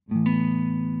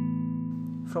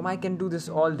From I can do this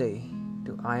all day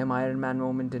to I am Iron Man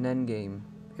moment in Endgame,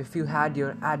 if you had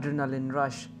your adrenaline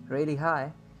rush really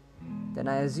high, then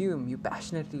I assume you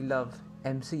passionately love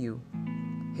MCU.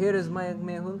 Here is Mayank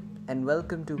Mehul and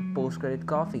welcome to Post Credit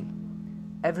Coffee.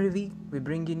 Every week we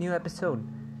bring you a new episode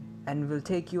and we'll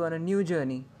take you on a new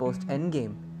journey post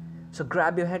Endgame. So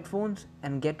grab your headphones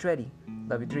and get ready.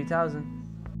 Love you 3000.